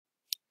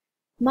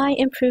My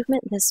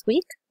improvement this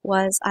week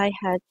was I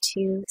had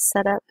to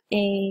set up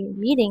a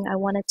meeting. I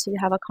wanted to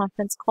have a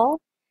conference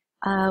call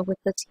with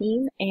the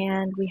team,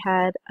 and we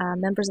had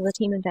members of the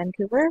team in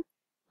Vancouver,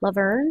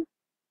 Laverne.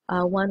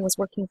 One was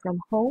working from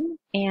home,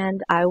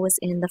 and I was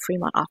in the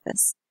Fremont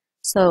office.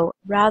 So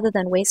rather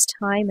than waste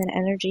time and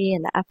energy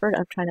and the effort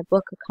of trying to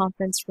book a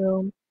conference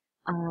room,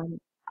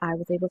 I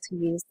was able to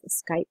use the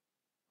Skype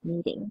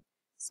meeting.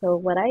 So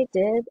what I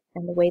did,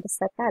 and the way to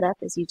set that up,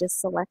 is you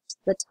just select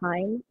the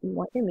time you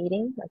want your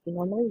meeting, like you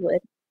normally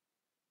would,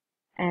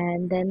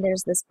 and then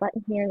there's this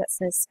button here that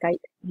says Skype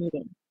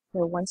meeting.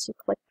 So once you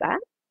click that,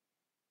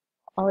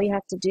 all you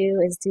have to do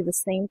is do the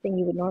same thing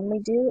you would normally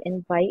do,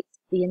 invite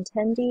the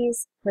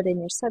attendees, put in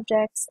your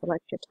subject,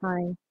 select your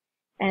time,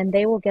 and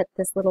they will get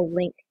this little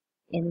link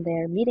in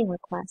their meeting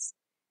request.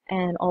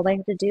 And all they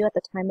have to do at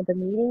the time of the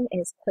meeting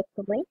is click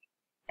the link,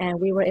 and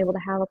we were able to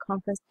have a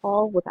conference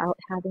call without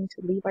having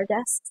to leave our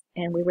desks,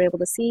 and we were able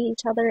to see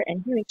each other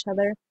and hear each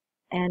other,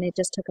 and it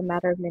just took a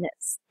matter of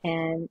minutes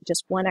and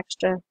just one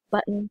extra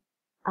button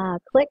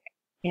click,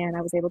 and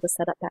I was able to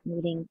set up that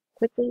meeting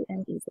quickly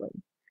and easily.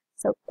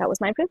 So that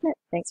was my improvement.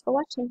 Thanks for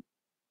watching.